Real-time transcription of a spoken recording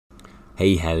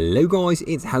Hey, hello guys,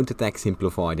 it's How to Tech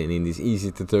Simplified, and in this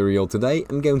easy tutorial today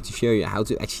I'm going to show you how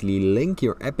to actually link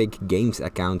your Epic Games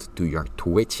account to your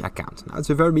Twitch account. Now it's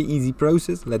a very easy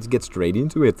process, let's get straight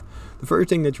into it. The first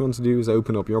thing that you want to do is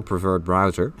open up your preferred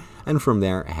browser and from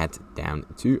there head down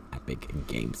to Epic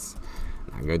Games.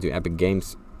 Now go to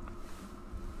epicgames.com.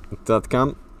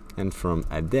 And from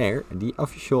there, the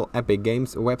official Epic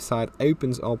Games website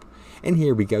opens up, and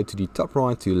here we go to the top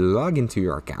right to log into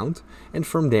your account, and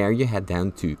from there you head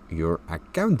down to your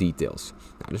account details.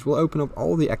 Now this will open up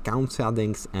all the account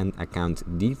settings and account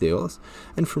details,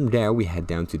 and from there we head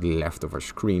down to the left of our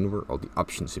screen where all the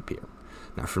options appear.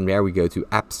 Now from there we go to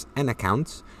apps and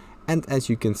accounts, and as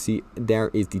you can see there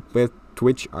is the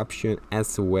Twitch option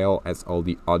as well as all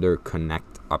the other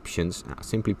connect options. Now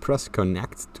simply press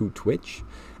connect to Twitch,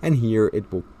 and here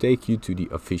it will take you to the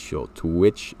official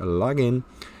Twitch login,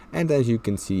 and as you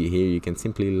can see here you can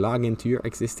simply log into your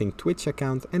existing Twitch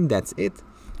account, and that's it.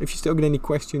 If you still get any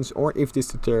questions or if this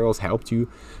tutorial has helped you,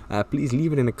 please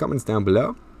leave it in the comments down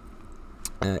below.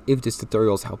 If this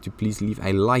tutorial has helped you, please leave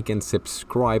a like and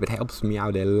subscribe, it helps me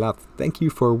out a lot. Thank you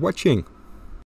for watching.